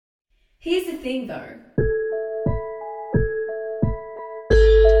Here's the thing though.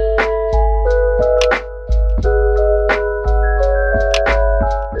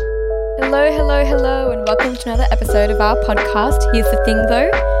 Hello, and welcome to another episode of our podcast, Here's the Thing Though.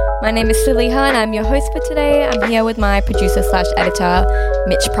 My name is Saliha and I'm your host for today. I'm here with my producer/editor,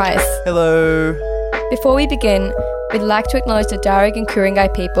 Mitch Price. Hello. Before we begin, we'd like to acknowledge the Darug and Ku-ring-gai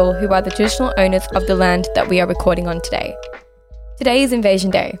people who are the traditional owners of the land that we are recording on today. Today is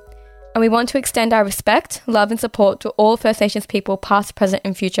Invasion Day, and we want to extend our respect, love and support to all First Nations people past, present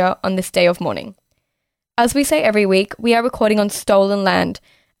and future on this day of mourning. As we say every week, we are recording on stolen land,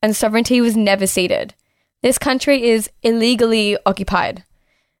 and sovereignty was never ceded. This country is illegally occupied.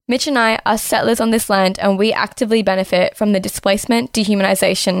 Mitch and I are settlers on this land, and we actively benefit from the displacement,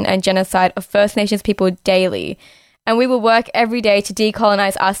 dehumanization and genocide of First Nations people daily, and we will work every day to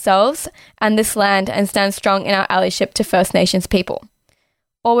decolonize ourselves and this land and stand strong in our allyship to First Nations people.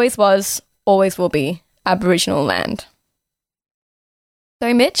 Always was, always will be Aboriginal land.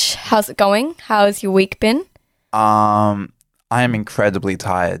 So Mitch, how's it going? How's your week been? I am incredibly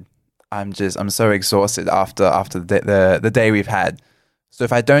tired. I'm so exhausted after the day we've had. So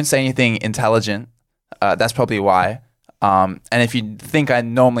if I don't say anything intelligent, that's probably why. And if you think I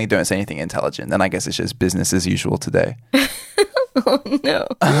normally don't say anything intelligent, then I guess it's just business as usual today. Oh no.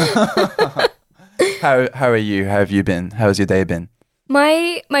 How are you? How have you been? How has your day been?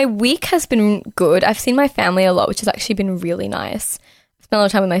 My week has been good. I've seen my family a lot, which has actually been really nice. I've spent a lot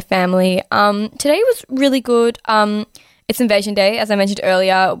of time with my family. Today was really good. It's Invasion Day, as I mentioned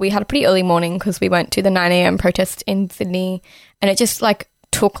earlier. We had a pretty early morning because we went to the 9 a.m. protest in Sydney, and it just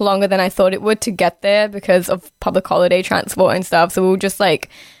took longer than I thought it would to get there because of public holiday transport and stuff. So we were just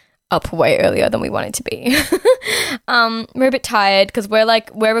up way earlier than we wanted to be. We're a bit tired because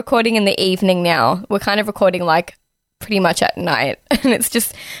we're recording in the evening now. We're kind of recording pretty much at night, and it's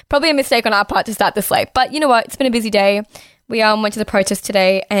just probably a mistake on our part to start this late. But you know what? It's been a busy day. We went to the protest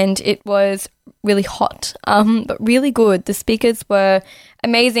today, and it was really hot, but really good. The speakers were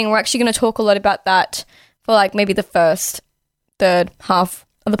amazing. We're actually going to talk a lot about that for maybe the third half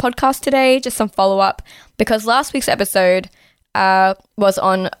of the podcast today, just some follow-up, because last week's episode was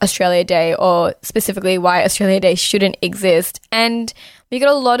on Australia Day, or specifically why Australia Day shouldn't exist, and we got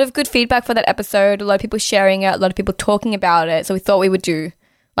a lot of good feedback for that episode, a lot of people sharing it, a lot of people talking about it, so we thought we would do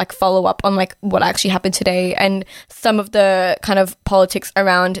follow up on what actually happened today and some of the kind of politics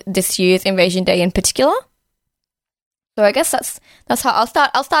around this year's Invasion Day in particular. So I guess that's how I'll start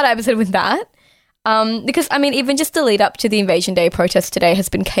our episode with that. Because even just the lead up to the Invasion Day protest today has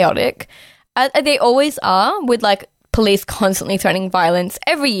been chaotic. They always are, with police constantly threatening violence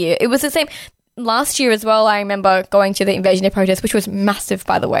every year. It was the same last year as well. I remember going to the Invasion Day protest, which was massive,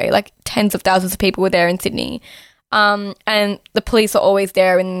 by the way. Tens of thousands of people were there in Sydney. And the police are always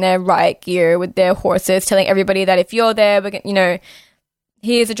there in their riot gear with their horses, telling everybody that if you're there,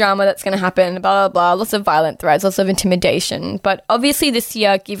 here's a drama that's going to happen, blah, blah, blah. Lots of violent threats, lots of intimidation. But obviously this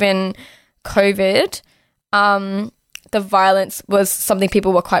year, given COVID, the violence was something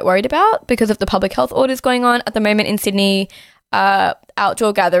people were quite worried about because of the public health orders going on at the moment in Sydney.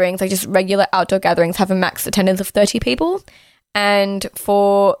 Outdoor gatherings, just regular outdoor gatherings, have a max attendance of 30 people. And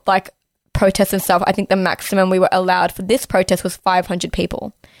for protests and stuff, I think the maximum we were allowed for this protest was 500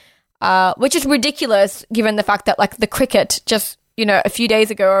 people, which is ridiculous given the fact that the cricket just a few days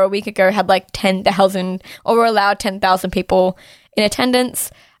ago or a week ago had 10,000 or were allowed 10,000 people in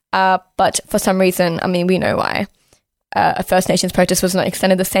attendance, but for some reason, we know why, a First Nations protest was not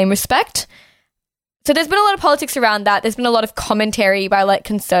extended the same respect. So there's been a lot of politics around that. There's been a lot of commentary by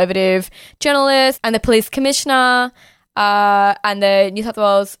conservative journalists and the police commissioner, and the New South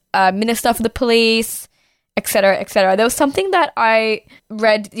Wales Minister for the Police, etc., etc. There was something that I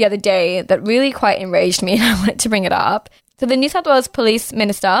read the other day that really quite enraged me, and I wanted to bring it up. So the New South Wales Police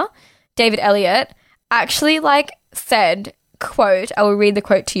Minister, David Elliott, actually said, quote, I will read the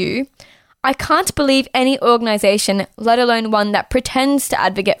quote to you, "I can't believe any organisation, let alone one that pretends to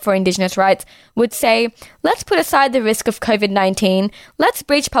advocate for Indigenous rights, would say, let's put aside the risk of COVID-19, let's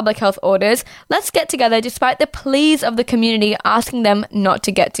breach public health orders, let's get together despite the pleas of the community asking them not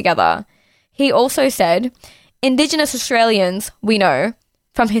to get together." He also said, "Indigenous Australians, we know,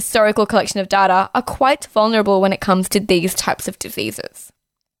 from historical collection of data, are quite vulnerable when it comes to these types of diseases."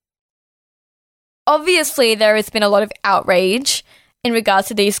 Obviously, there has been a lot of outrage in regards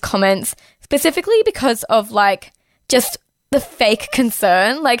to these comments, specifically because of just the fake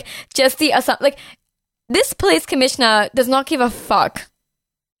concern, just the this police commissioner does not give a fuck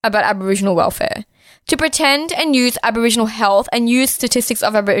about Aboriginal welfare. To pretend and use Aboriginal health and use statistics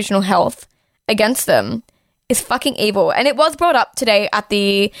of Aboriginal health against them is fucking evil. And it was brought up today at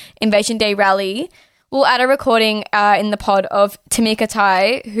the Invasion Day rally. We'll add a recording in the pod of Tamika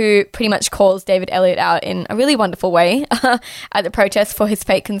Tai, who pretty much calls David Elliott out in a really wonderful way at the protest for his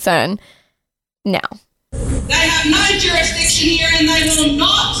fake concern. Now. They have no jurisdiction here and they will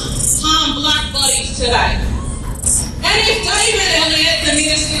not harm black bodies today. And if David Elliott, the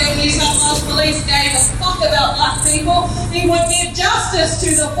Minister of New South Wales Police, gave a fuck about black people, he would give justice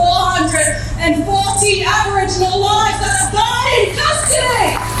to the 440 Aboriginal lives that have died in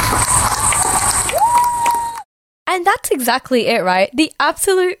custody. And that's exactly it, right? The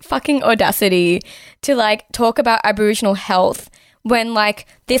absolute fucking audacity to, like, talk about Aboriginal health when, like,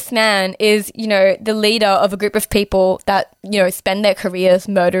 this man is, you know, the leader of a group of people that, you know, spend their careers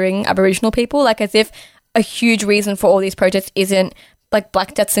murdering Aboriginal people, like, as if a huge reason for all these protests isn't, like,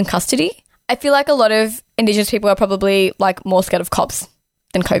 black deaths in custody. I feel like a lot of Indigenous people are probably, like, more scared of cops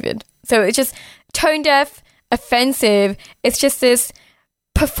than COVID. So it's just tone deaf, offensive. It's just this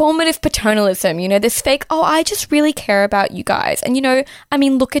performative paternalism, you know, this fake, oh, I just really care about you guys. And, you know, I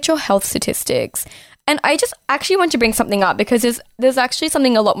mean, look at your health statistics. And I just actually want to bring something up because there's actually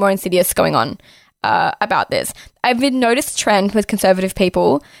something a lot more insidious going on about this. I've been noticed a trend with conservative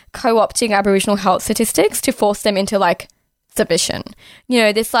people co-opting Aboriginal health statistics to force them into, like, submission. You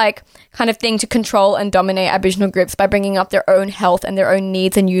know, this, like, kind of thing to control and dominate Aboriginal groups by bringing up their own health and their own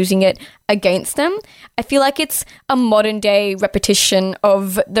needs and using it against them. I feel like it's a modern day repetition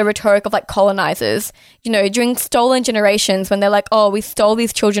of the rhetoric of, like, colonizers, you know, during stolen generations when they're like, oh, we stole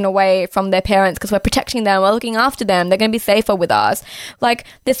these children away from their parents because we're protecting them, we're looking after them, they're going to be safer with us. Like,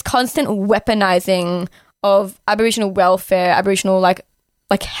 this constant weaponizing of Aboriginal welfare, Aboriginal, like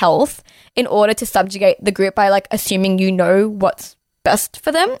health, in order to subjugate the group by, like, assuming you know what's best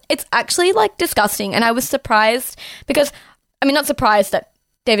for them. It's actually, like, disgusting. And I was surprised because, I mean, not surprised that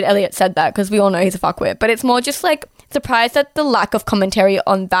David Elliott said that because we all know he's a fuckwit, but it's more just, like, surprised at the lack of commentary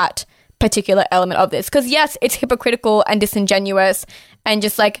on that particular element of this. Because, yes, it's hypocritical and disingenuous and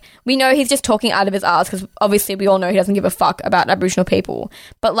just, like, we know he's just talking out of his ass because obviously we all know he doesn't give a fuck about Aboriginal people.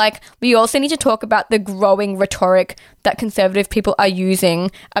 But, like, we also need to talk about the growing rhetoric that conservative people are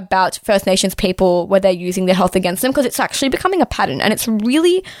using about First Nations people where they're using their health against them, because it's actually becoming a pattern. And it's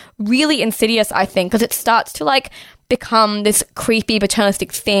really, really insidious, I think, because it starts to, like, become this creepy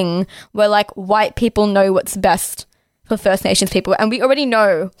paternalistic thing where, like, white people know what's best for First Nations people. And we already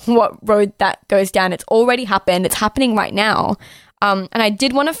know what road that goes down. It's already happened. It's happening right now. And I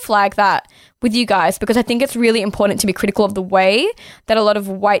did want to flag that with you guys because I think it's really important to be critical of the way that a lot of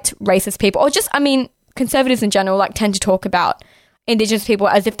white racist people, or just, I mean, conservatives in general, like, tend to talk about Indigenous people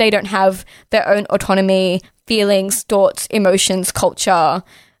as if they don't have their own autonomy, feelings, thoughts, emotions, culture,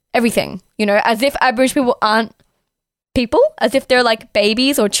 everything, you know, as if Aboriginal people aren't people, as if they're, like,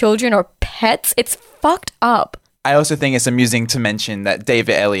 babies or children or pets. It's fucked up. I also think it's amusing to mention that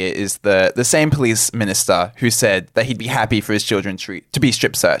David Elliott is the same police minister who said that he'd be happy for his children to be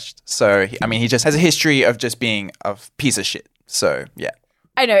strip searched. So, I mean, he just has a history of just being a piece of shit. So, yeah.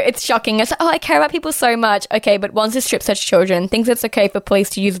 I know, it's shocking. It's like, oh, I care about people so much. Okay, but wants to strip search children, thinks it's okay for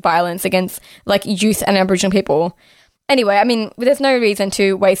police to use violence against, like, youth and Aboriginal people. Anyway, I mean, there's no reason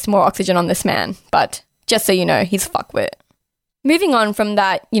to waste more oxygen on this man, but just so you know, he's fuckwit. Moving on from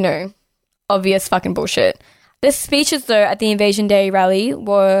that, you know, obvious fucking bullshit. The speeches, though, at the Invasion Day rally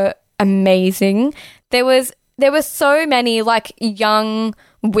were amazing. There were so many, like, young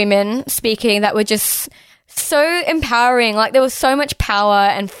women speaking that were just so empowering. Like, there was so much power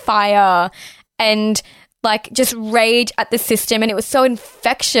and fire and, like, just rage at the system, and it was so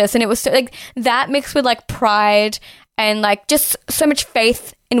infectious, and it was so, like, that mixed with, like, pride and, like, just so much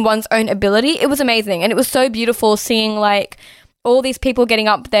faith in one's own ability. It was amazing, and it was so beautiful seeing, like, all these people getting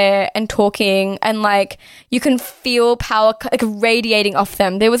up there and talking, and, like, you can feel power, like, radiating off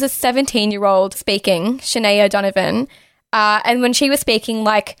them. There was a 17-year-old speaking, Shania Donovan, and when she was speaking,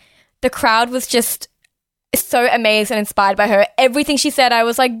 like, the crowd was just so amazed and inspired by her. Everything she said, I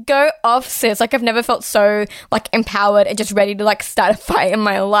was like, go off, sis. Like, I've never felt so, like, empowered and just ready to, like, start a fight in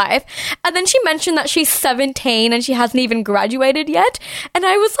my life. And then she mentioned that she's 17 and she hasn't even graduated yet. And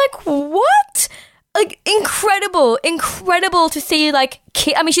I was like, what? Like, incredible to see, like,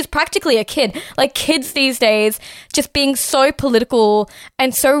 I mean, she's practically a kid. Like, kids these days just being so political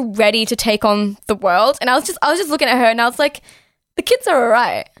and so ready to take on the world. And I was just looking at her and I was like, the kids are all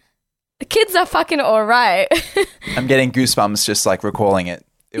right. The kids are fucking all right. I'm getting goosebumps just, like, recalling it.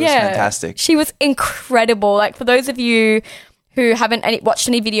 It was fantastic. She was incredible. Like, for those of you who haven't watched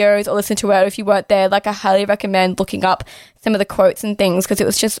any videos or listened to her, if you weren't there, like, I highly recommend looking up some of the quotes and things because it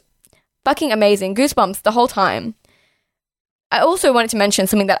was just fucking amazing. Goosebumps the whole time. I also wanted to mention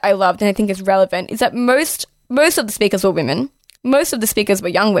something that I loved and I think is relevant is that most most of the speakers were women. Most of the speakers were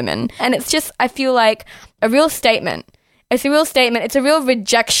young women. And it's just, I feel like, a real statement. It's a real statement. It's a real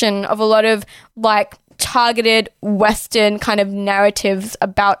rejection of a lot of, like, targeted Western kind of narratives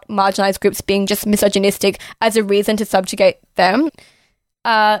about marginalized groups being just misogynistic as a reason to subjugate them.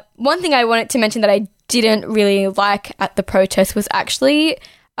 One thing I wanted to mention that I didn't really like at the protest was actually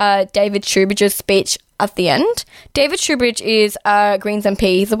David Shoebridge's speech at the end. David Shoebridge is a Greens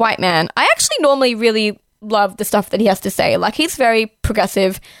MP. He's a white man. I actually normally really love the stuff that he has to say. Like, he's very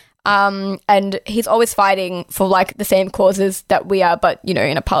progressive, and he's always fighting for, like, the same causes that we are, but, you know,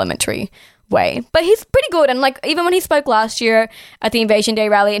 in a parliamentary way. But he's pretty good, and, like, even when he spoke last year at the Invasion Day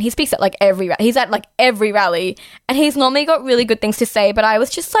rally, and he speaks at, like, he's at, like, every rally, and he's normally got really good things to say, but I was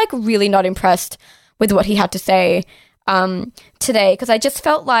just, like, really not impressed with what he had to say today, because I just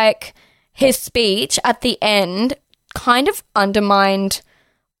felt like his speech at the end kind of undermined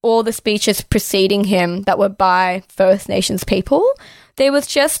all the speeches preceding him that were by First Nations people. There was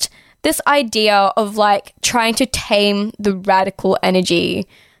just this idea of, like, trying to tame the radical energy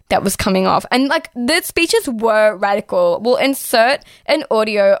that was coming off. And, like, the speeches were radical. We'll insert an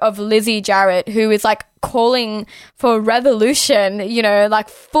audio of Lizzie Jarrett, who is, like, calling for revolution, you know, like,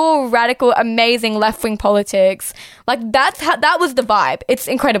 full radical, amazing left-wing politics. Like, that was the vibe. It's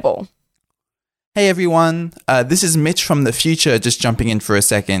incredible. Hey everyone, this is Mitch from the future just jumping in for a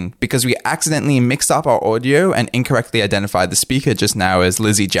second because we accidentally mixed up our audio and incorrectly identified the speaker just now as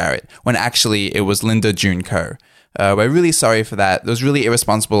Lizzie Jarrett, when actually it was Linda June Ko. We're really sorry for that. It was really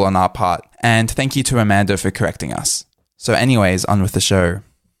irresponsible on our part, and thank you to Amanda for correcting us. So anyways, on with the show.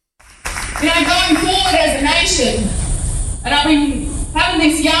 You know, going forward as a nation, and I've been having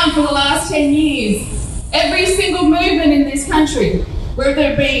this yarn for the last 10 years, every single movement in this country, whether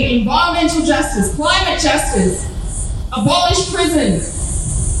it be environmental justice, climate justice, abolish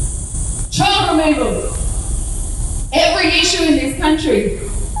prisons, child removal, every issue in this country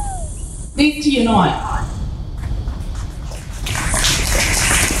needs to unite.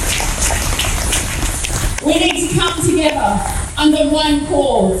 We need to come together under one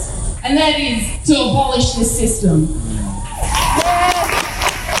cause, and that is to abolish this system.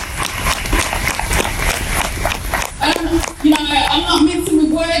 You know, I'm not mincing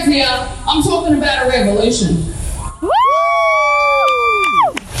with words here. I'm talking about a revolution. Woo!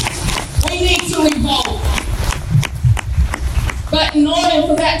 We need to evolve. But in order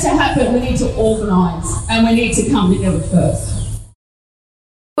for that to happen, we need to organise and we need to come together first.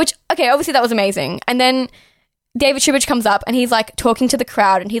 Which, okay, obviously that was amazing. And then David Shoebridge comes up and he's, like, talking to the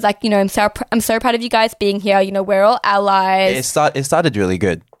crowd and he's like, you know, I'm so proud of you guys being here. You know, we're all allies. It started really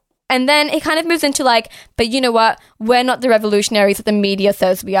good. And then it kind of moves into, like, but you know what? We're not the revolutionaries that the media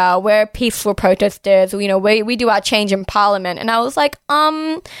says we are. We're peaceful protesters. You know, we do our change in parliament. And I was like,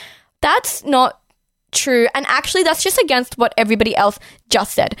 that's not true. And actually, that's just against what everybody else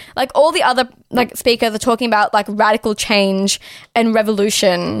just said. Like, all the other, like, speakers are talking about, like, radical change and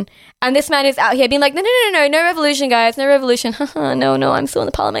revolution. And this man is out here being like, no revolution, guys. No revolution. no, I'm still in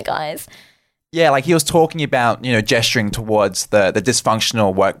the parliament, guys. Yeah, like he was talking about, you know, gesturing towards the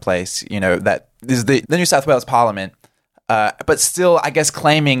dysfunctional workplace, you know, that is the New South Wales Parliament, but still, I guess,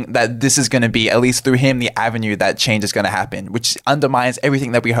 claiming that this is going to be, at least through him, the avenue that change is going to happen, which undermines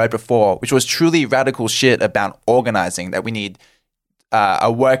everything that we heard before, which was truly radical shit about organising, that we need a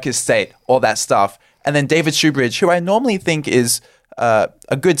workers' state, all that stuff. And then David Shoebridge, who I normally think is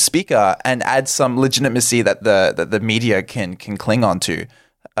a good speaker and adds some legitimacy that the media can cling on to,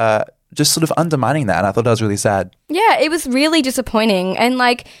 just sort of undermining that, and I thought that was really sad. Yeah, it was really disappointing, and,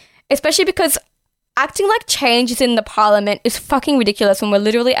 like, especially because acting like change is in the parliament is fucking ridiculous when we're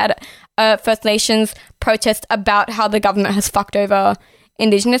literally at a First Nations protest about how the government has fucked over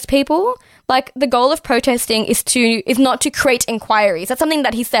Indigenous people. Like, the goal of protesting is not to create inquiries. That's something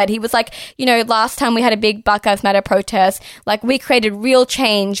that he said. He was like, you know, last time we had a big Black Lives Matter protest, like, we created real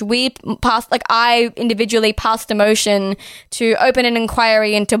change. We passed, like, I individually passed a motion to open an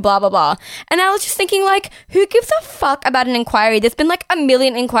inquiry into blah, blah, blah. And I was just thinking, like, who gives a fuck about an inquiry? There's been, like, 1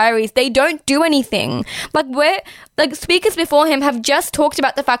 million inquiries. They don't do anything. Like, speakers before him have just talked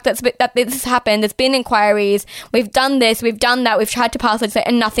about the fact that this has happened. There's been inquiries. We've done this. We've done that. We've tried to pass legislation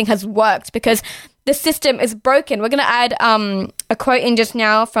and nothing has worked because the system is broken. We're going to add a quote in just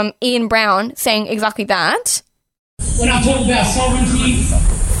now from Ian Brown saying exactly that. When I'm talking about sovereignty,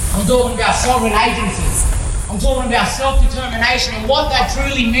 I'm talking about sovereign agencies. I'm talking about self-determination and what that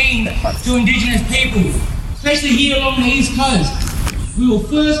truly means to Indigenous people, especially here along the East Coast. We will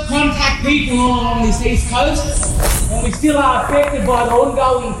first contact people all along this East Coast, and we still are affected by the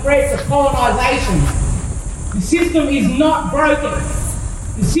ongoing threats of colonisation. The system is not broken.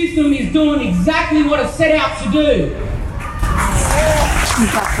 The The system is doing exactly what it's set out to do.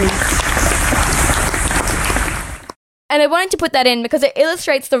 And I wanted to put that in because it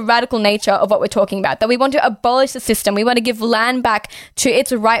illustrates the radical nature of what we're talking about, that we want to abolish the system. We want to give land back to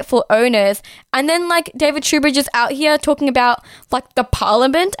its rightful owners. And then, like, David Shoebridge is out here talking about, like, the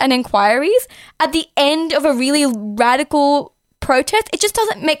parliament and inquiries at the end of a really radical protest. It just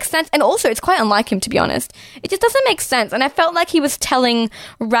doesn't make sense. And also, it's quite unlike him, to be honest. It just doesn't make sense. And I felt like he was telling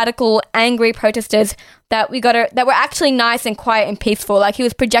radical, angry protesters that that we're actually nice and quiet and peaceful. Like, he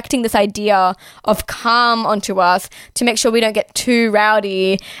was projecting this idea of calm onto us to make sure we don't get too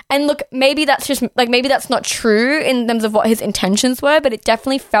rowdy. And look, maybe that's not true in terms of what his intentions were, but it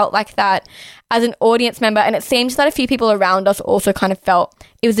definitely felt like that as an audience member. And it seems that a few people around us also kind of felt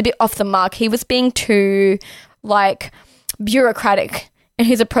it was a bit off the mark. He was being too, like, bureaucratic in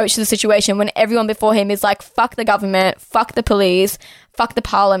his approach to the situation when everyone before him is like, fuck the government, fuck the police, fuck the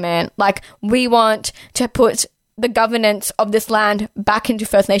parliament. Like, we want to put the governance of this land back into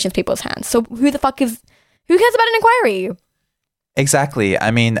First Nations people's hands. So who cares about an inquiry? Exactly.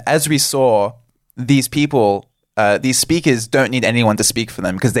 I mean, as we saw, these people, these speakers don't need anyone to speak for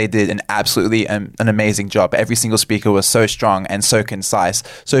them because they did an amazing job. Every single speaker was so strong and so concise.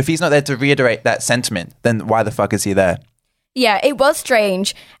 So if he's not there to reiterate that sentiment, then why the fuck is he there? Yeah, it was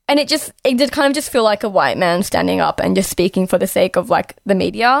strange. And it did kind of just feel like a white man standing up and just speaking for the sake of, like, the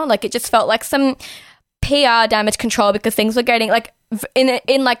media. Like, it just felt like some PR damage control because things were getting, like, in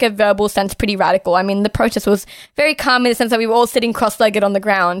like a verbal sense, pretty radical. I mean, the protest was very calm in the sense that we were all sitting cross-legged on the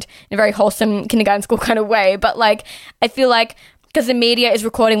ground in a very wholesome kindergarten school kind of way. But, like, I feel like because the media is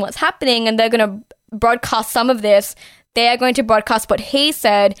recording what's happening and they're going to broadcast some of this, they are going to broadcast what he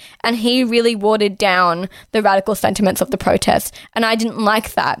said, and he really watered down the radical sentiments of the protest. And I didn't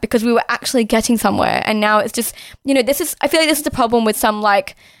like that because we were actually getting somewhere. And now it's just, I feel like this is the problem with some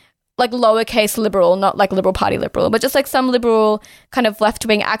like lowercase liberal, not like Liberal Party liberal, but just like some liberal kind of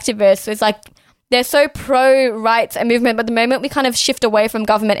left-wing activists. It's like they're so pro-rights and movement, but the moment we kind of shift away from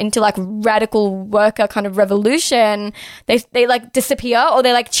government into like radical worker kind of revolution, they like disappear or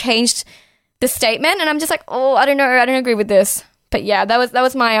they like changed the statement, and I'm just like, oh, I don't know, I don't agree with this. But yeah, that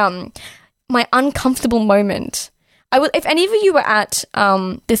was my my uncomfortable moment. If any of you were at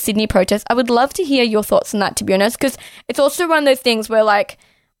the Sydney protest, I would love to hear your thoughts on that, to be honest, because it's also one of those things where, like,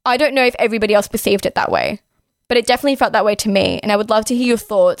 I don't know if everybody else perceived it that way, but it definitely felt that way to me, and I would love to hear your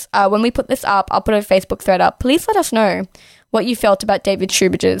thoughts. When we put this up, I'll put a Facebook thread up. Please let us know what you felt about David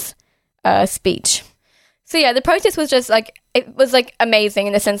Shoebridge's speech. So yeah, the protest was just like, it was like amazing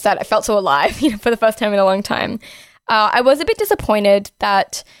in the sense that I felt so alive, for the first time in a long time. I was a bit disappointed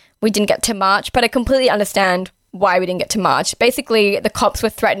that we didn't get to march, but I completely understand why we didn't get to march. Basically, the cops were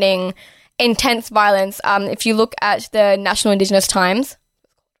threatening intense violence. If you look at the National Indigenous Times,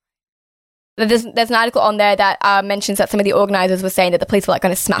 there's an article on there that mentions that some of the organisers were saying that the police were like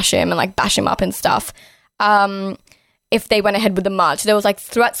going to smash him and like bash him up and stuff. If they went ahead with the march. There was like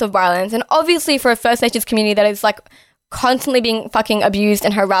threats of violence. And obviously for a First Nations community that is like constantly being fucking abused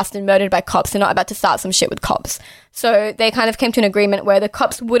and harassed and murdered by cops, they're not about to start some shit with cops. So they kind of came to an agreement where the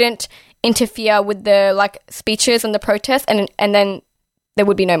cops wouldn't interfere with the like speeches and the protests, and then there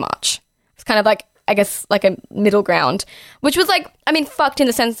would be no march. It's kind of like, I guess, like a middle ground, which was like, I mean, fucked in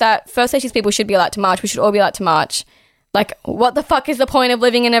the sense that First Nations people should be allowed to march. We should all be allowed to march. Like, what the fuck is the point of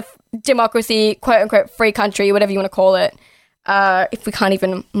living in a democracy, quote-unquote, free country, whatever you want to call it, if we can't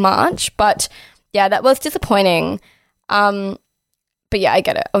even march? But, yeah, that was disappointing. But, yeah, I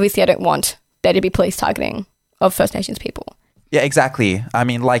get it. Obviously, I don't want there to be police targeting of First Nations people. Yeah, exactly. I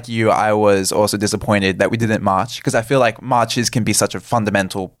mean, like you, I was also disappointed that we didn't march because I feel like marches can be such a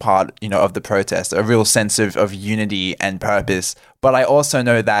fundamental part, of the protest, a real sense of unity and purpose. But I also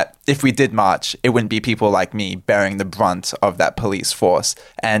know that if we did march, it wouldn't be people like me bearing the brunt of that police force.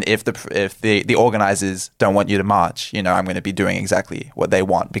 And if the organizers don't want you to march, I'm going to be doing exactly what they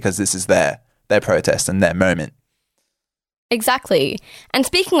want because this is their protest and their moment. Exactly. And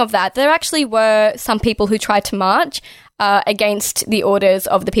speaking of that, there actually were some people who tried to march against the orders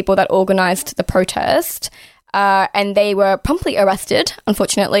of the people that organised the protest, and they were promptly arrested,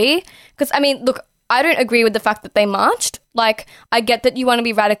 unfortunately. Because, I mean, look, I don't agree with the fact that they marched. Like, I get that you want to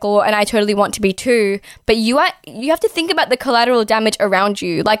be radical, and I totally want to be too, but you have to think about the collateral damage around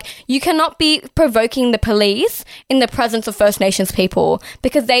you. Like, you cannot be provoking the police in the presence of First Nations people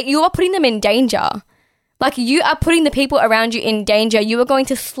because you are putting them in danger. Like, you are putting the people around you in danger. You are going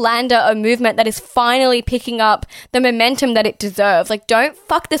to slander a movement that is finally picking up the momentum that it deserves. Like, don't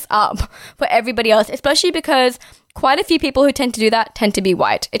fuck this up for everybody else, especially because quite a few people who tend to do that tend to be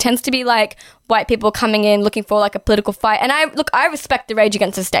white. It tends to be like white people coming in looking for like a political fight. And I respect the Rage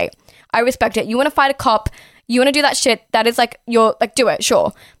Against the State. I respect it. You want to fight a cop, you want to do that shit, that is like, do it,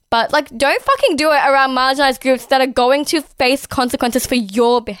 sure. But, like, don't fucking do it around marginalized groups that are going to face consequences for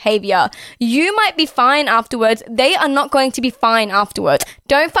your behavior. You might be fine afterwards. They are not going to be fine afterwards.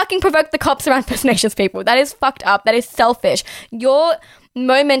 Don't fucking provoke the cops around First Nations people. That is fucked up. That is selfish. Your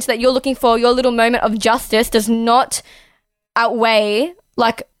moment that you're looking for, your little moment of justice, does not outweigh,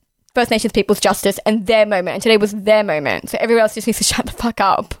 like, First Nations people's justice and their moment. And today was their moment. So everyone else just needs to shut the fuck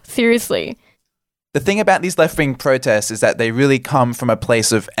up. Seriously. The thing about these left-wing protests is that they really come from a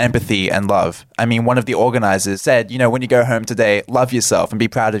place of empathy and love. I mean, one of the organizers said, when you go home today, love yourself and be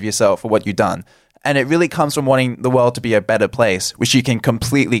proud of yourself for what you've done. And it really comes from wanting the world to be a better place, which you can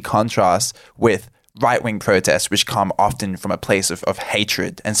completely contrast with right-wing protests, which come often from a place of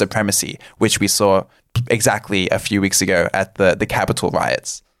hatred and supremacy, which we saw exactly a few weeks ago at the Capitol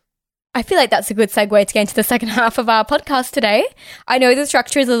riots. I feel like that's a good segue to get into the second half of our podcast today. I know the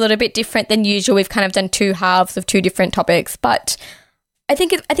structure is a little bit different than usual. We've kind of done two halves of two different topics, but I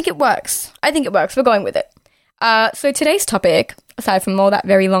think it works. I think it works. We're going with it. So today's topic, aside from all that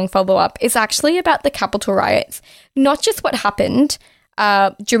very long follow-up, is actually about the Capitol riots. Not just what happened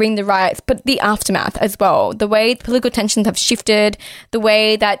during the riots, but the aftermath as well. The way political tensions have shifted, the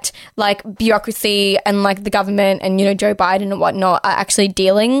way that like bureaucracy and like the government and, Joe Biden and whatnot are actually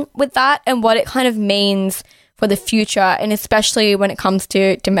dealing with that, and what it kind of means for the future, and especially when it comes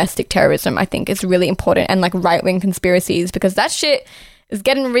to domestic terrorism, I think is really important, and like right-wing conspiracies, because that shit is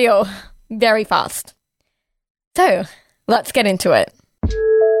getting real very fast. So let's get into it.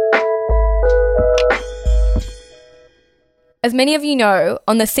 As many of you know,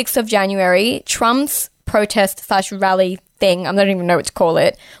 on the 6th of January, Trump's protest/rally thing, I don't even know what to call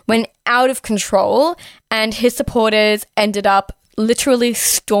it, went out of control, and his supporters ended up literally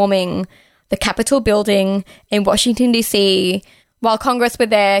storming the Capitol building in Washington, D.C., while Congress were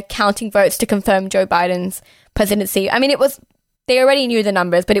there counting votes to confirm Joe Biden's presidency. I mean, they already knew the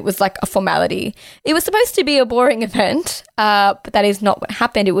numbers, but it was like a formality. It was supposed to be a boring event, but that is not what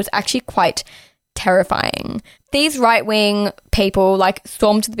happened. It was actually quite terrifying. These right-wing people like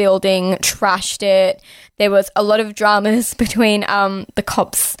stormed the building, trashed it. There was a lot of dramas between the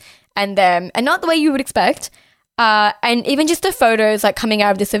cops and them, and not the way you would expect. And even just the photos like coming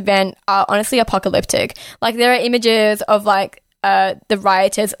out of this event are honestly apocalyptic. Like, there are images of like the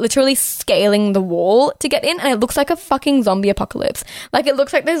rioters literally scaling the wall to get in, and it looks like a fucking zombie apocalypse. Like, it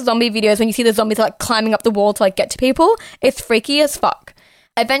looks like those zombie videos when you see the zombies like climbing up the wall to like get to people. It's freaky as fuck.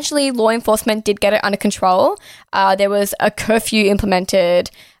 Eventually, law enforcement did get it under control. There was a curfew implemented.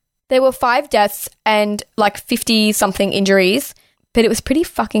 There were 5 deaths and like 50-something injuries, but it was pretty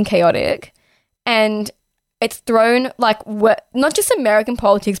fucking chaotic. And it's thrown like not just American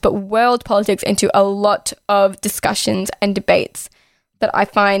politics, but world politics into a lot of discussions and debates that I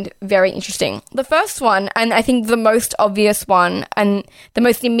find very interesting. The first one, and I think the most obvious one, and the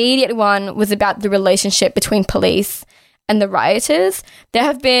most immediate one, was about the relationship between police and the rioters.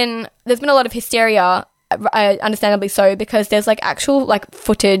 There's been a lot of hysteria, understandably so, because there's like actual like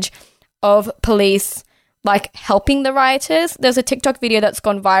footage of police like helping the rioters. There's a TikTok video that's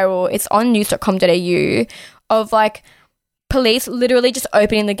gone viral. It's on news.com.au of like police literally just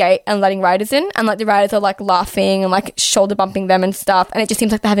opening the gate and letting rioters in, and like the rioters are like laughing and like shoulder bumping them and stuff, and it just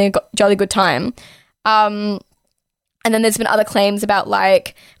seems like they're having a jolly good time. And then there's been other claims about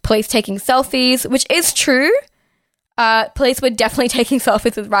like police taking selfies, which is true. Police were definitely taking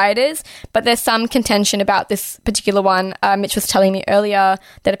selfies with rioters, but there's some contention about this particular one. Mitch was telling me earlier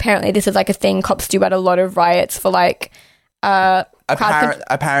that apparently this is like a thing cops do at a lot of riots for like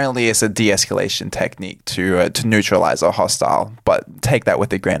apparently it's a de-escalation technique to neutralize a hostile, but take that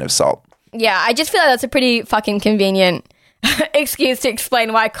with a grain of salt. Yeah, I just feel like that's a pretty fucking convenient excuse to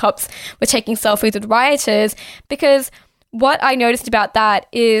explain why cops were taking selfies with rioters, because what I noticed about that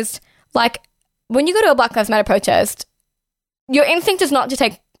is like when you go to a Black Lives Matter protest, your instinct is not to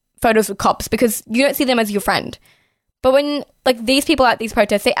take photos with cops because you don't see them as your friend. But when like these people at these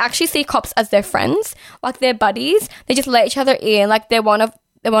protests, they actually see cops as their friends, like their buddies. They just let each other in, like they're one of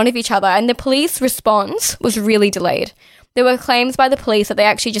each other. And the police response was really delayed. There were claims by the police that they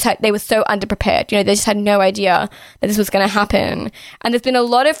actually they were so underprepared. They just had no idea that this was going to happen. And there's been a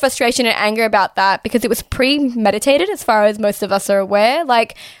lot of frustration and anger about that because it was premeditated, as far as most of us are aware.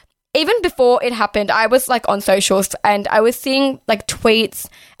 Like, even before it happened, I was like on socials and I was seeing like tweets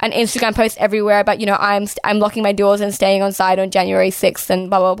and Instagram posts everywhere about, you know, I'm locking my doors and staying on site on January 6th and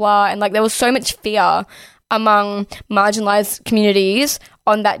blah, blah, blah. And like there was so much fear among marginalized communities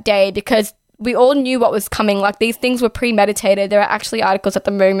on that day because we all knew what was coming. Like these things were premeditated. There are actually articles at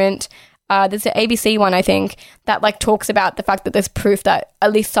the moment. There's an ABC one, I think, that like talks about the fact that there's proof that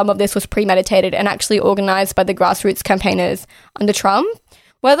at least some of this was premeditated and actually organized by the grassroots campaigners under Trump.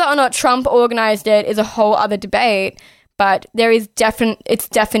 Whether or not Trump organized it is a whole other debate, but it's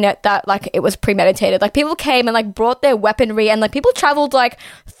definite that like it was premeditated. Like people came and like brought their weaponry and like people traveled like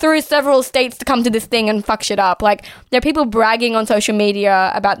through several states to come to this thing and fuck shit up. Like there are people bragging on social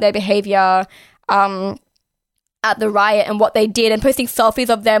media about their behavior at the riot and what they did and posting selfies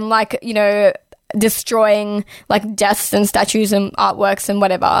of them like, you know, destroying like desks and statues and artworks and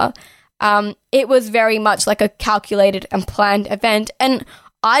whatever. It was very much like a calculated and planned event, and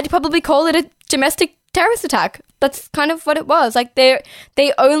I'd probably call it a domestic terrorist attack. That's kind of what it was. Like they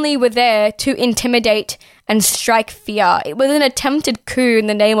only were there to intimidate and strike fear. It was an attempted coup in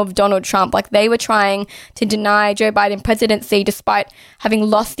the name of Donald Trump. Like they were trying to deny Joe Biden presidency despite having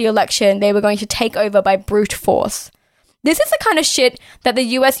lost the election. They were going to take over by brute force. This is the kind of shit that the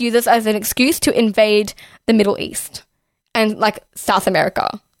US uses as an excuse to invade the Middle East and like South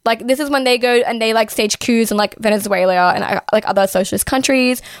America. Like, this is when they go and they, like, stage coups in, like, Venezuela and, like, other socialist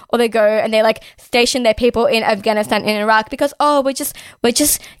countries. Or they go and they, like, station their people in Afghanistan and Iraq because, oh, we're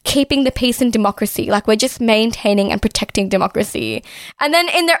just keeping the peace and democracy. Like, we're just maintaining and protecting democracy. And then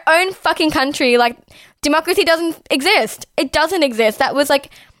in their own fucking country, like, democracy doesn't exist. It doesn't exist. That was, like,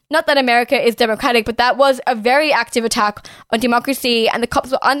 not that America is democratic, but that was a very active attack on democracy. And the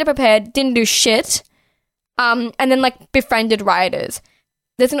cops were underprepared, didn't do shit. And then, like, befriended rioters.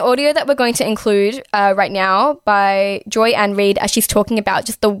 There's an audio that we're going to include right now by Joy Ann Reid as she's talking about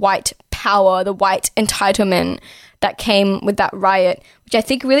just the white power, the white entitlement that came with that riot, which I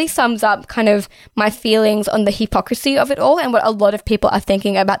think really sums up kind of my feelings on the hypocrisy of it all and what a lot of people are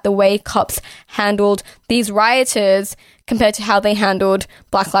thinking about the way cops handled these rioters compared to how they handled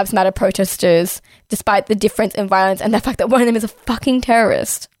Black Lives Matter protesters, despite the difference in violence and the fact that one of them is a fucking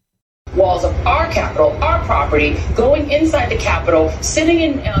terrorist. Walls of our Capitol, our property, going inside the Capitol, sitting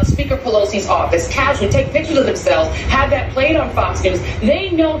in Speaker Pelosi's office, casually take pictures of themselves, have that played on Fox News. They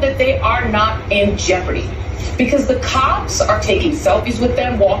know that they are not in jeopardy because the cops are taking selfies with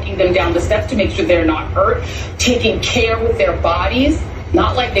them, walking them down the steps to make sure they're not hurt, taking care with their bodies,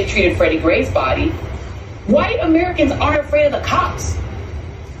 not like they treated Freddie Gray's body. White Americans aren't afraid of the cops.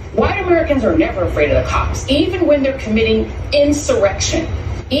 White Americans are never afraid of the cops, even when they're committing insurrection.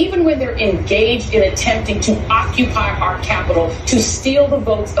 Even when they're engaged in attempting to occupy our Capitol, to steal the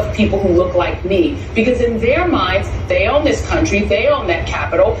votes of people who look like me. Because in their minds, they own this country, they own that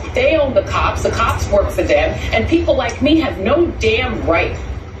Capitol, they own the cops work for them, and people like me have no damn right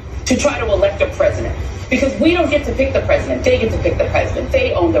to try to elect a president. Because we don't get to pick the president, they get to pick the president.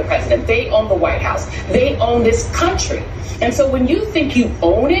 They own the president, they own the White House, they own this country. And so when you think you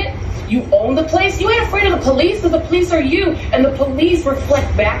own it, you own the place, you ain't afraid of the police because the police are you, and the police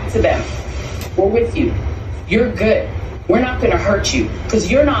reflect back to them. We're with you. You're good. We're not going to hurt you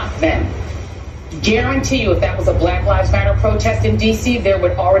because you're not them. Guarantee you if that was a Black Lives Matter protest in D.C., there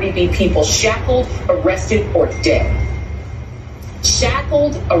would already be people shackled, arrested, or dead.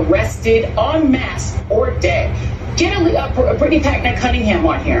 Shackled, arrested, en masse, or dead. Get a Brittany Packnett Cunningham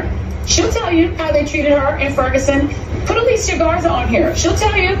on here. She'll tell you how they treated her in Ferguson. Put Alicia Garza on here. She'll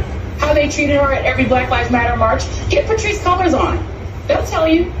tell you how they treated her at every Black Lives Matter march. Get Patrisse Cullors on. They'll tell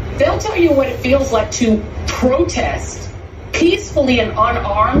you what it feels like to protest peacefully and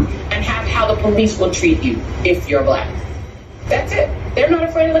unarmed and have how the police will treat you if you're Black. That's it. They're not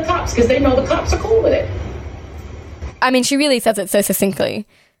afraid of the cops because they know the cops are cool with it. I mean, she really says it so succinctly,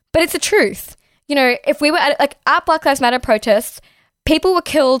 but it's the truth. You know, if we were at Black Lives Matter protests, people were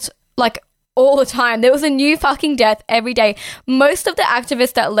killed like all the time. There was a new fucking death every day. Most of the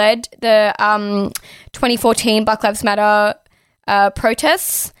activists that led the 2014 Black Lives Matter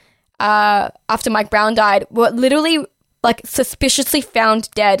protests after Mike Brown died were literally like suspiciously found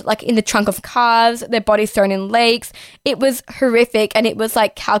dead, like in the trunk of cars, their bodies thrown in lakes. It was horrific and it was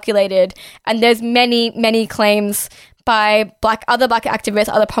like calculated. And there's many, many claims by other black activists,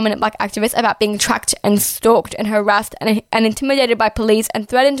 other prominent black activists about being tracked and stalked and harassed and intimidated by police and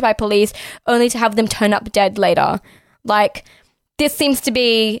threatened by police only to have them turn up dead later. Like, this seems to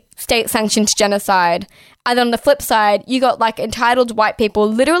be state-sanctioned genocide. And on the flip side, you got like entitled white people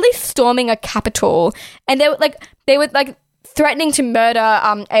literally storming a Capitol, and they were threatening to murder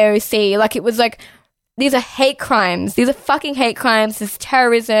AOC. Like, it was like these are hate crimes. These are fucking hate crimes. This is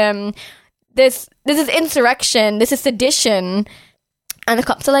terrorism. This is insurrection. This is sedition. And the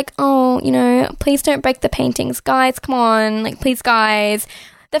cops are like, oh, you know, please don't break the paintings. Guys, come on. Like, please, guys.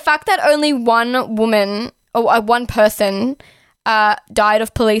 The fact that only one woman or one person died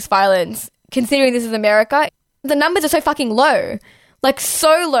of police violence, considering this is America, the numbers are so fucking low. Like,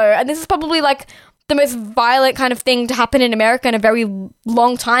 so low. And this is probably, like, the most violent kind of thing to happen in America in a very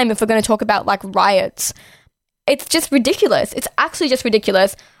long time if we're going to talk about, like, riots. It's just ridiculous. It's actually just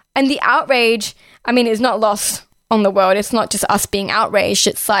ridiculous. And the outrage, I mean, is not lost on the world. It's not just us being outraged.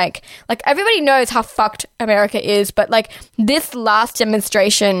 It's like everybody knows how fucked America is, but like this last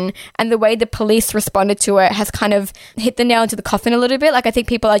demonstration and the way the police responded to it has kind of hit the nail into the coffin a little bit. Like, I think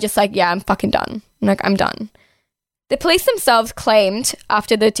people are just like, yeah, I'm fucking done. Like, I'm done. The police themselves claimed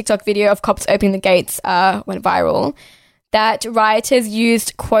after the TikTok video of cops opening the gates went viral that rioters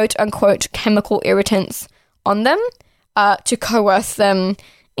used quote unquote chemical irritants on them to coerce them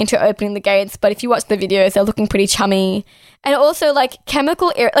into opening the gates. But if you watch the videos, they're looking pretty chummy. And also, like,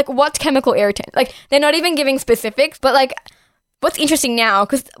 what chemical irritant? Like, they're not even giving specifics, but, like, what's interesting now,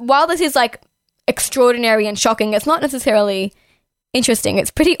 because while this is, like, extraordinary and shocking, it's not necessarily interesting.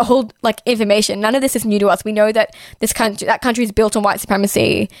 It's pretty old, like, information. None of this is new to us. We know that that country is built on white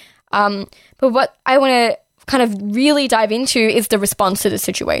supremacy. But what I want to kind of really dive into is the response to the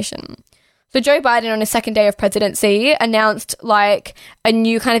situation. So Joe Biden, on his second day of presidency, announced like a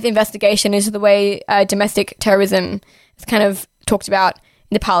new kind of investigation into the way domestic terrorism is kind of talked about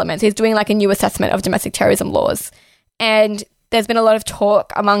in the parliament. So he's doing like a new assessment of domestic terrorism laws. And there's been a lot of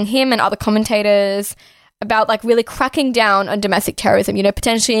talk among him and other commentators about like really cracking down on domestic terrorism, you know,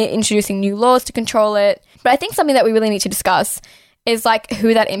 potentially introducing new laws to control it. But I think something that we really need to discuss is like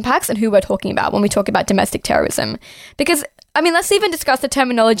who that impacts and who we're talking about when we talk about domestic terrorism. Because I mean, let's even discuss the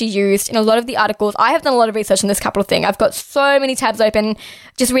terminology used in a lot of the articles. I have done a lot of research on this Capitol thing. I've got so many tabs open,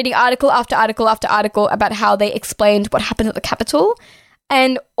 just reading article after article after article about how they explained what happened at the Capitol.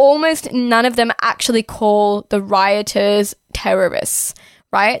 And almost none of them actually call the rioters terrorists,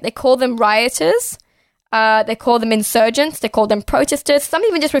 right? They call them rioters. They call them insurgents. They call them protesters. Some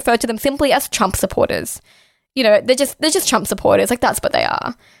even just refer to them simply as Trump supporters. You know, they're just Trump supporters. Like, that's what they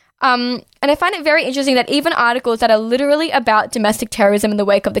are. And I find it very interesting that even articles that are literally about domestic terrorism in the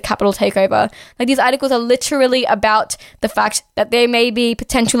wake of the Capitol takeover, like these articles are literally about the fact that there may be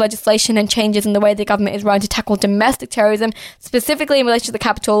potential legislation and changes in the way the government is run to tackle domestic terrorism, specifically in relation to the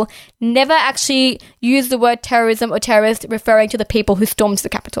Capitol, never actually use the word terrorism or terrorist referring to the people who stormed the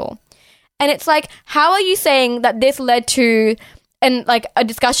Capitol. And it's like, how are you saying that this led to a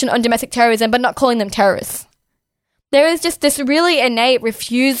discussion on domestic terrorism but not calling them terrorists? There is just this really innate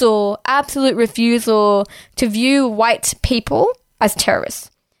absolute refusal to view white people as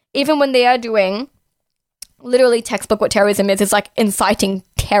terrorists. Even when they are doing literally textbook what terrorism is like inciting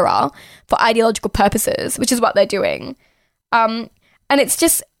terror for ideological purposes, which is what they're doing. And it's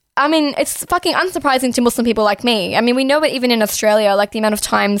just, I mean, it's fucking unsurprising to Muslim people like me. I mean, we know it even in Australia, like the amount of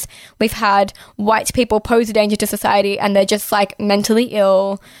times we've had white people pose a danger to society and they're just like mentally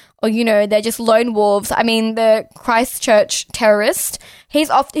ill, or, you know, they're just lone wolves. I mean, the Christchurch terrorist, he's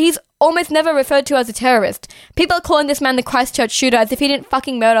almost never referred to as a terrorist. People are calling this man the Christchurch shooter as if he didn't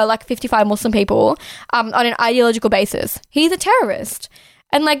fucking murder like 55 Muslim people on an ideological basis. He's a terrorist.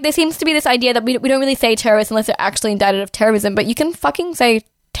 And like, there seems to be this idea that we don't really say terrorist unless they're actually indicted of terrorism, but you can fucking say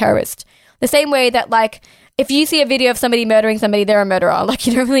terrorist. The same way that like, if you see a video of somebody murdering somebody, they're a murderer. Like,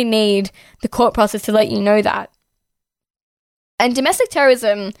 you don't really need the court process to let you know that. And domestic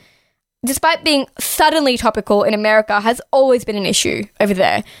terrorism, despite being suddenly topical in America, has always been an issue over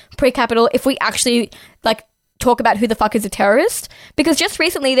there. Pre-Capitol, if we actually, like, talk about who the fuck is a terrorist. Because just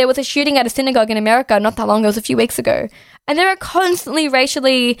recently there was a shooting at a synagogue in America, not that long, it was a few weeks ago. And there are constantly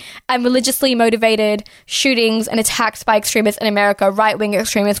racially and religiously motivated shootings and attacks by extremists in America, right-wing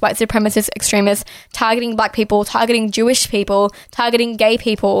extremists, white supremacist extremists, targeting black people, targeting Jewish people, targeting gay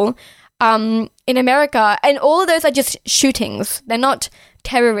people in America. And all of those are just shootings. They're not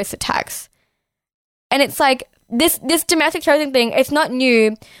terrorist attacks. And it's like, this domestic terrorism thing, it's not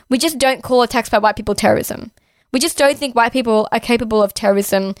new. We just don't call attacks by white people terrorism. We just don't think white people are capable of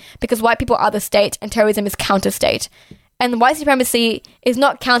terrorism because white people are the state and terrorism is counter-state. And white supremacy is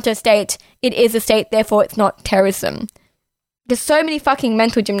not counter-state, it is a state, therefore it's not terrorism. There's so many fucking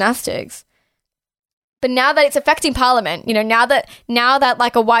mental gymnastics. But now that it's affecting Parliament, you know, now that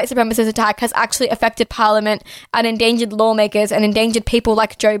like a white supremacist attack has actually affected Parliament and endangered lawmakers and endangered people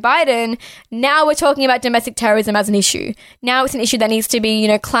like Joe Biden, now we're talking about domestic terrorism as an issue. Now it's an issue that needs to be, you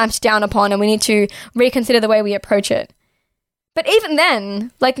know, clamped down upon, and we need to reconsider the way we approach it. But even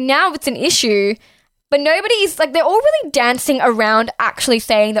then, like, now it's an issue, But nobody's, like, they're all really dancing around actually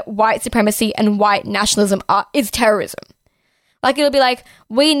saying that white supremacy and white nationalism is terrorism. Like, it'll be like,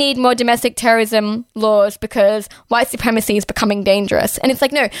 we need more domestic terrorism laws because white supremacy is becoming dangerous. And it's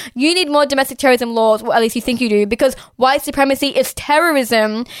like, no, you need more domestic terrorism laws, or at least you think you do, because white supremacy is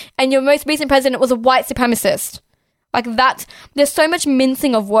terrorism, and your most recent president was a white supremacist. Like, that, there's so much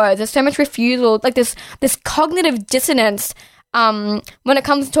mincing of words, there's so much refusal, like, this cognitive dissonance when it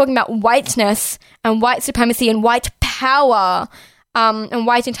comes to talking about whiteness and white supremacy and white power and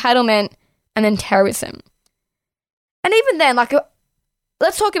white entitlement and then terrorism. And even then, like,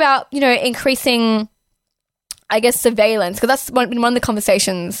 let's talk about, you know, increasing, I guess, surveillance, because that's one of the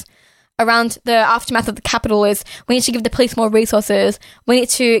conversations around the aftermath of the Capitol is we need to give the police more resources. We need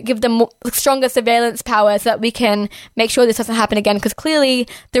to give them stronger surveillance power so that we can make sure this doesn't happen again, because clearly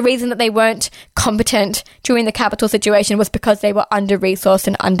the reason that they weren't competent during the Capitol situation was because they were under-resourced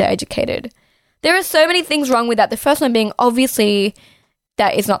and undereducated. There are so many things wrong with that. The first one being, obviously,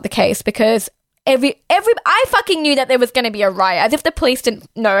 that is not the case, because I fucking knew that there was going to be a riot, as if the police didn't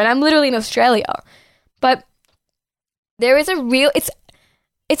know, and I'm literally in Australia. But there is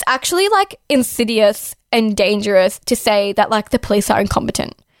it's actually, like, insidious and dangerous to say that, like, the police are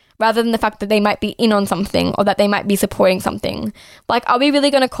incompetent, rather than the fact that they might be in on something or that they might be supporting something. Like, are we really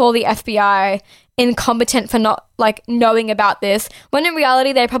going to call the FBI incompetent for not, like, knowing about this, when in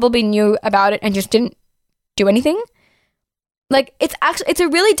reality they probably knew about it and just didn't do anything? Like, it's a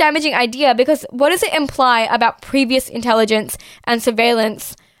really damaging idea, because what does it imply about previous intelligence and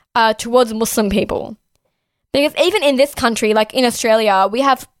surveillance towards Muslim people? Because even in this country, like in Australia, we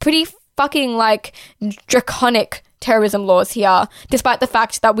have pretty fucking, like, draconic terrorism laws here, despite the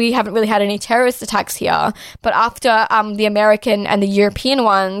fact that we haven't really had any terrorist attacks here. But after the American and the European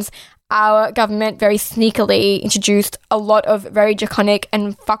ones, our government very sneakily introduced a lot of very draconic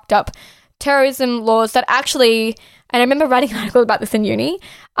and fucked up terrorism laws that actually, and I remember writing an article about this in uni,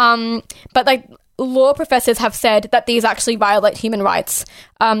 but, like, law professors have said that these actually violate human rights,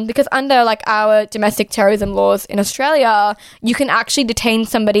 because under, like, our domestic terrorism laws in Australia, you can actually detain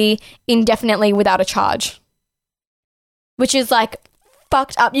somebody indefinitely without a charge, which is, like,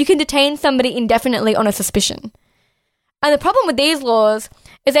 fucked up. You can detain somebody indefinitely on a suspicion. And the problem with these laws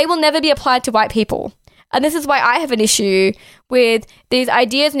is they will never be applied to white people. And this is why I have an issue with these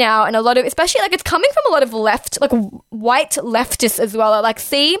ideas now, and a lot of, especially, like, it's coming from a lot of left, like, white leftists as well. Like,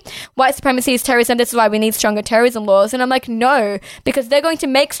 see, white supremacy is terrorism, this is why we need stronger terrorism laws. And I'm like, no, because they're going to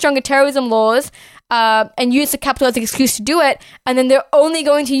make stronger terrorism laws and use the Capitol as an excuse to do it, and then they're only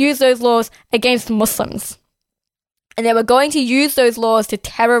going to use those laws against Muslims. And they were going to use those laws to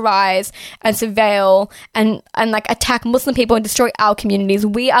terrorize and surveil and like, attack Muslim people and destroy our communities.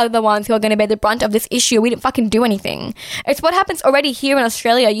 We are the ones who are going to bear the brunt of this issue. We didn't fucking do anything. It's what happens already here in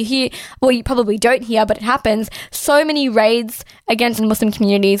Australia. You hear, well, you probably don't hear, but it happens. So many raids against Muslim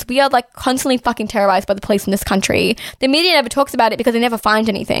communities. We are, like, constantly fucking terrorized by the police in this country. The media never talks about it because they never find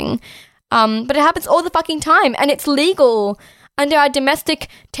anything. But it happens all the fucking time, and it's legal under our domestic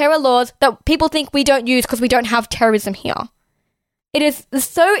terror laws that people think we don't use because we don't have terrorism here. It is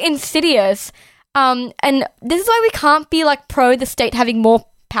so insidious. And this is why we can't be, like, pro the state having more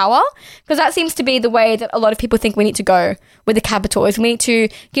power, because that seems to be the way that a lot of people think we need to go with the Capitol, is we need to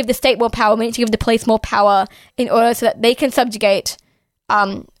give the state more power, we need to give the police more power in order so that they can subjugate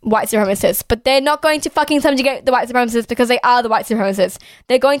white supremacists. But they're not going to fucking subjugate the white supremacists because they are the white supremacists.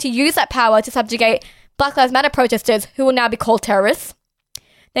 They're going to use that power to subjugate Black Lives Matter protesters, who will now be called terrorists.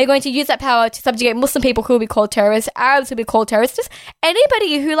 They're going to use that power to subjugate Muslim people, who will be called terrorists, Arabs who will be called terrorists. Just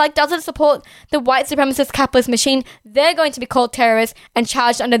anybody who, like, doesn't support the white supremacist capitalist machine, they're going to be called terrorists and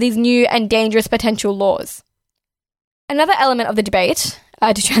charged under these new and dangerous potential laws. Another element of the debate,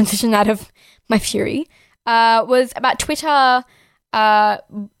 to transition out of my fury, was about Twitter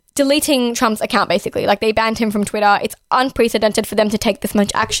deleting Trump's account, basically. Like, they banned him from Twitter. It's unprecedented for them to take this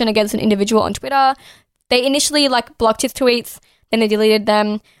much action against an individual on Twitter. They initially, like, blocked his tweets, then they deleted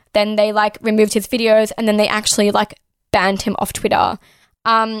them, then they, like, removed his videos, and then they actually, like, banned him off Twitter.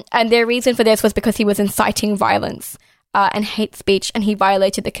 And their reason for this was because he was inciting violence and hate speech, and he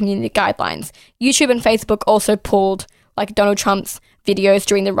violated the community guidelines. YouTube and Facebook also pulled, like, Donald Trump's videos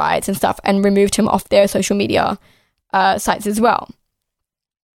during the riots and stuff and removed him off their social media sites as well.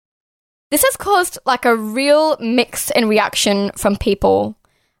 This has caused, like, a real mix and reaction from people.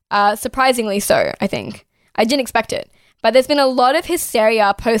 Surprisingly so, I think. I didn't expect it. But there's been a lot of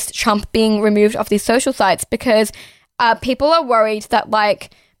hysteria post-Trump being removed off these social sites because people are worried that,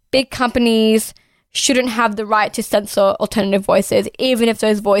 like, big companies shouldn't have the right to censor alternative voices, even if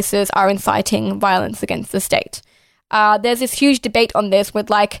those voices are inciting violence against the state. There's this huge debate on this with,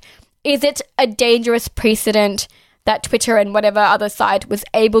 like, is it a dangerous precedent that Twitter and whatever other site was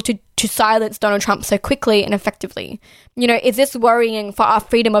able to silence Donald Trump so quickly and effectively? You know, is this worrying for our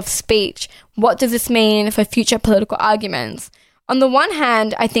freedom of speech? What does this mean for future political arguments? On the one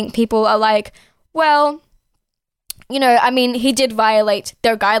hand, I think people are like, well, you know, I mean, he did violate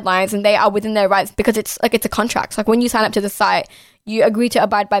their guidelines and they are within their rights because it's a contract. So, like, when you sign up to the site, you agree to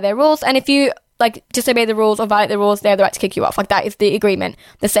abide by their rules. And if you, like, disobey the rules or violate the rules, they have the right to kick you off. Like, that is the agreement.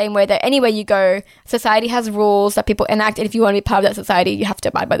 The same way that anywhere you go, society has rules that people enact. And if you want to be part of that society, you have to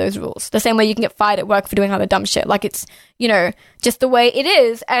abide by those rules. The same way you can get fired at work for doing other dumb shit. Like, it's, you know, just the way it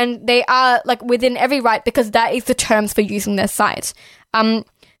is. And they are, like, within every right because that is the terms for using their site. So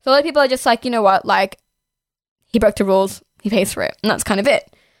a lot of people are just like, you know what, like, he broke the rules, he pays for it, and that's kind of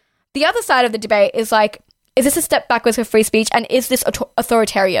it. The other side of the debate is like, is this a step backwards for free speech, and is this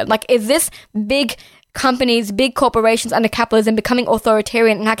authoritarian? Like, is this big companies, big corporations under capitalism becoming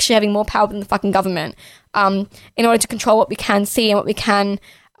authoritarian and actually having more power than the fucking government in order to control what we can see and what we can,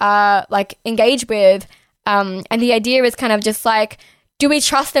 like, engage with? And the idea is kind of just like, do we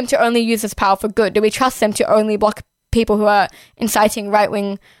trust them to only use this power for good? Do we trust them to only block people who are inciting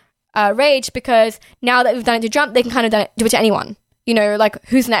right-wing rage, because now that we've done it to Trump, they can kind of do it to anyone. You know, like,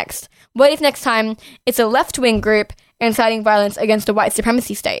 who's next? What if next time it's a left-wing group inciting violence against a white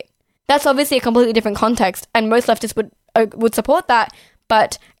supremacy state? That's obviously a completely different context, and most leftists would support that,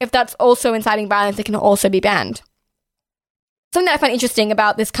 but if that's also inciting violence, it can also be banned. Something that I find interesting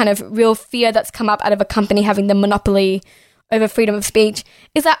about this kind of real fear that's come up out of a company having the monopoly over freedom of speech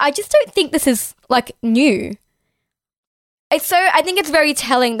is that I just don't think this is, like, new. I think it's very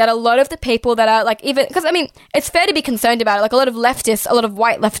telling that a lot of the people that are, like, even, because, I mean, it's fair to be concerned about it. Like, a lot of leftists, a lot of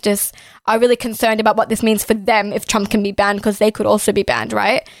white leftists are really concerned about what this means for them if Trump can be banned, because they could also be banned,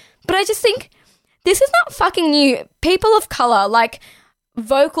 right? But I just think this is not fucking new. People of color, like,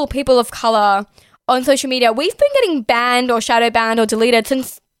 vocal people of color on social media, we've been getting banned or shadow banned or deleted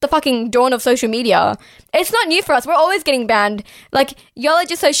since the fucking dawn of social media. It's not new for us. We're always getting banned. Like, y'all are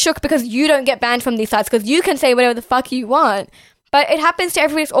just so shook because you don't get banned from these sites because you can say whatever the fuck you want. But it happens to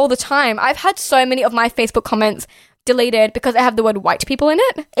everybody all the time. I've had so many of my Facebook comments deleted because I have the word white people in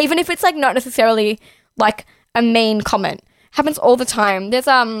it, even if it's, like, not necessarily, like, a main comment. Happens all the time. There's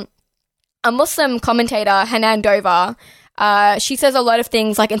a Muslim commentator, Hanan Dover. She says a lot of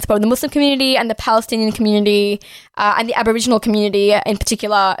things, like, in support of the Muslim community and the Palestinian community and the Aboriginal community in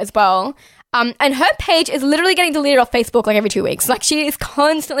particular as well. And her page is literally getting deleted off Facebook, like, every 2 weeks. Like, she is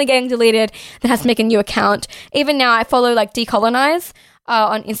constantly getting deleted and has to make a new account. Even now, I follow, like, Decolonize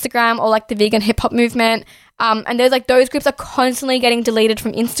on Instagram, or, like, the vegan hip-hop movement. And there's, like, those groups are constantly getting deleted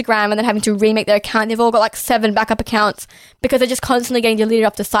from Instagram and then having to remake their account. They've all got, like, 7 backup accounts because they're just constantly getting deleted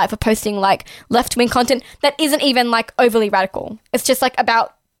off the site for posting, like, left-wing content that isn't even, like, overly radical. It's just, like,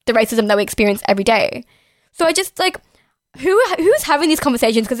 about the racism that we experience every day. So I just, like, who's having these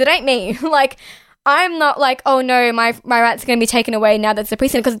conversations? Because it ain't me. Like, I'm not like, oh no, my rights are going to be taken away now that's the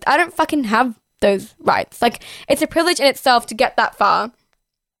precedent, because I don't fucking have those rights. Like, it's a privilege in itself to get that far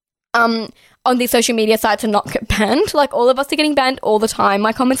on these social media sites and not get banned. Like, all of us are getting banned all the time.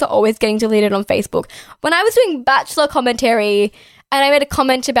 My comments are always getting deleted on Facebook. When I was doing Bachelor commentary and I made a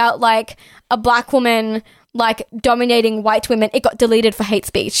comment about, like, a black woman, like, dominating white women, it got deleted for hate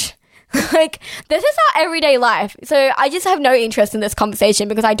speech. Like, this is our everyday life. So I just have no interest in this conversation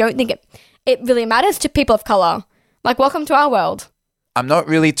because I don't think it really matters to people of color. Like, welcome to our world. I'm not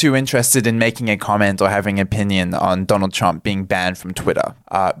really too interested in making a comment or having an opinion on Donald Trump being banned from Twitter,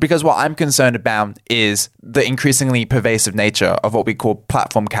 because what I'm concerned about is the increasingly pervasive nature of what we call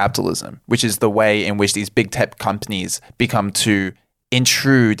platform capitalism, which is the way in which these big tech companies become to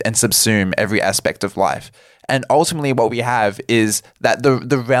intrude and subsume every aspect of life. And ultimately what we have is that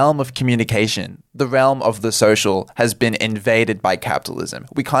the realm of communication, the realm of the social, has been invaded by capitalism.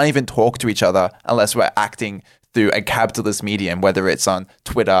 We can't even talk to each other unless we're acting through a capitalist medium, whether it's on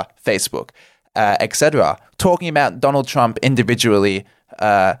Twitter, Facebook, etc. Talking about Donald Trump individually,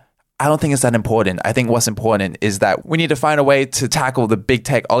 I don't think it's that important. I think what's important is that we need to find a way to tackle the big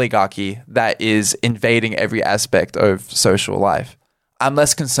tech oligarchy that is invading every aspect of social life. I'm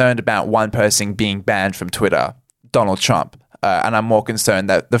less concerned about one person being banned from Twitter, Donald Trump, and I'm more concerned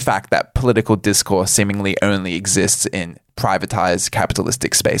that the fact that political discourse seemingly only exists in privatized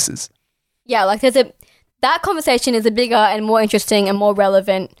capitalistic spaces. Yeah, like, that conversation is a bigger and more interesting and more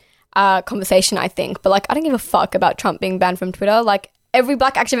relevant conversation, I think. But, like, I don't give a fuck about Trump being banned from Twitter. Like, every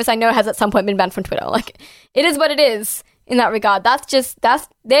black activist I know has at some point been banned from Twitter. Like, it is what it is in that regard.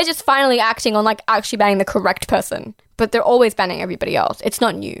 They're just finally acting on, like, actually banning the correct person. But they're always banning everybody else. It's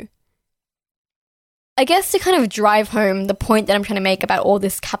not new. I guess to kind of drive home the point that I'm trying to make about all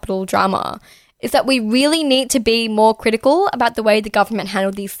this capital drama is that we really need to be more critical about the way the government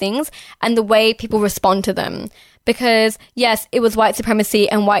handled these things and the way people respond to them. Because, yes, it was white supremacy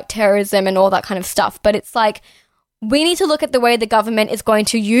and white terrorism and all that kind of stuff, but it's like we need to look at the way the government is going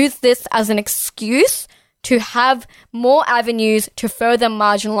to use this as an excuse to have more avenues to further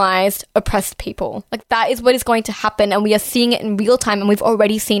marginalized, oppressed people. Like, that is what is going to happen, and we are seeing it in real time, and we've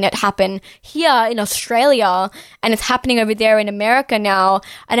already seen it happen here in Australia, and it's happening over there in America now,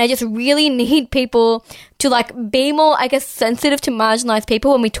 and I just really need people to, like, be more, I guess, sensitive to marginalized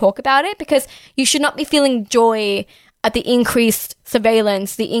people when we talk about it, because you should not be feeling joy at the increased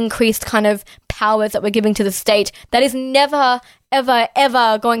surveillance, the increased kind of powers that we're giving to the state. That is never, ever,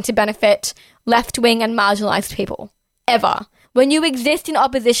 ever going to benefit left-wing and marginalized people. Ever. When you exist in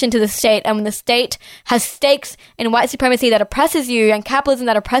opposition to the state and when the state has stakes in white supremacy that oppresses you and capitalism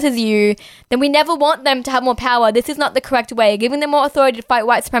that oppresses you, then we never want them to have more power. This is not the correct way. Giving them more authority to fight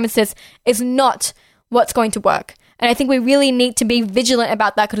white supremacists is not what's going to work. And I think we really need to be vigilant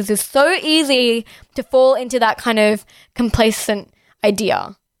about that because it's so easy to fall into that kind of complacent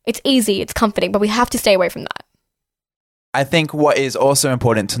idea. It's easy, it's comforting, but we have to stay away from that. I think what is also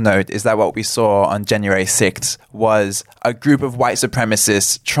important to note is that what we saw on January 6th was a group of white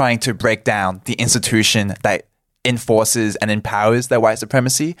supremacists trying to break down the institution that enforces and empowers their white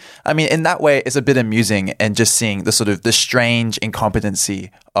supremacy. I mean, in that way, it's a bit amusing and just seeing the sort of the strange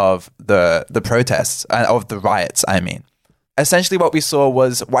incompetency of the protests, of the riots, I mean. Essentially what we saw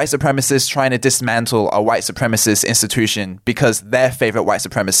was white supremacists trying to dismantle a white supremacist institution because their favorite white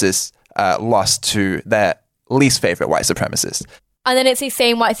supremacists lost to their least favorite white supremacist. And then it's these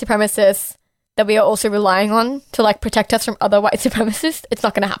same white supremacists that we are also relying on to, like, protect us from other white supremacists. It's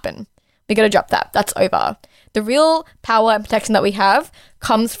not going to happen. We got to drop that. That's over. The real power and protection that we have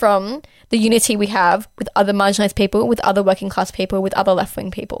comes from the unity we have with other marginalized people, with other working class people, with other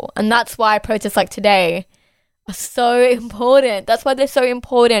left-wing people. And that's why protests like today are so important. That's why they're so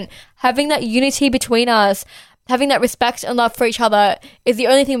important. Having that unity between us, having that respect and love for each other is the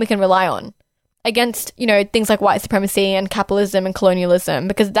only thing we can rely on against, you know, things like white supremacy and capitalism and colonialism,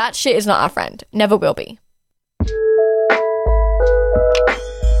 because that shit is not our friend. Never will be.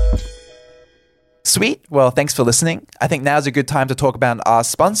 Sweet. Well, thanks for listening. I think now's a good time to talk about our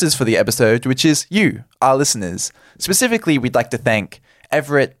sponsors for the episode, which is you, our listeners. Specifically, we'd like to thank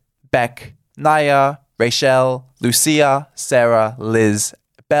Everett, Beck, Naya, Rachel, Lucia, Sarah, Liz,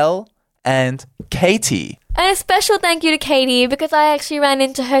 Belle, and Katie. And a special thank you to Katie, because I actually ran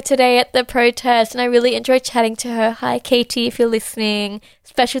into her today at the protest and I really enjoyed chatting to her. Hi, Katie, if you're listening.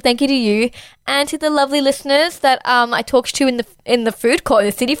 Special thank you to you and to the lovely listeners that I talked to in the food court in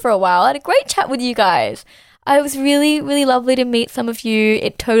the city for a while. I had a great chat with you guys. It was really, really lovely to meet some of you.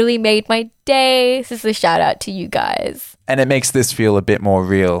 It totally made my day. This is a shout out to you guys. And it makes this feel a bit more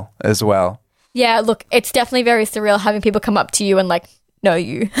real as well. Yeah, look, it's definitely very surreal having people come up to you and, like, know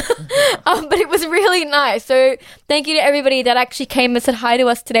you. But it was really nice. So thank you to everybody that actually came and said hi to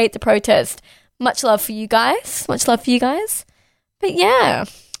us today at the protest. Much love for you guys. Much love for you guys. But yeah.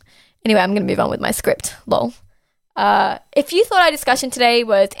 Anyway, I'm going to move on with my script. Lol. If you thought our discussion today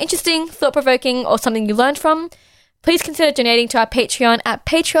was interesting, thought-provoking, or something you learned from, please consider donating to our Patreon at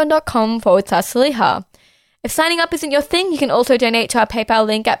patreon.com/Saliha. If signing up isn't your thing, you can also donate to our PayPal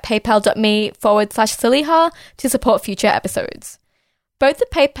link at paypal.me/Saliha to support future episodes. Both the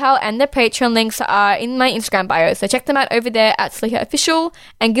PayPal and the Patreon links are in my Instagram bio, so check them out over there at Saliha Official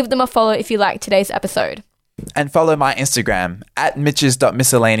and give them a follow if you like today's episode. And follow my Instagram at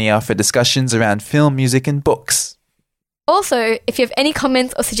mitches.miscellanea for discussions around film, music, and books. Also, if you have any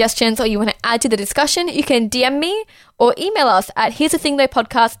comments or suggestions or you want to add to the discussion, you can DM me or email us at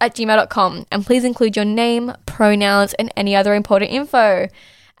here'sthethingthoughpodcast@gmail.com, and please include your name, pronouns, and any other important info.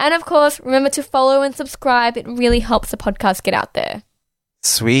 And of course, remember to follow and subscribe. It really helps the podcast get out there.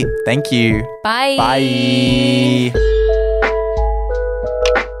 Sweet. Thank you. Bye. Bye.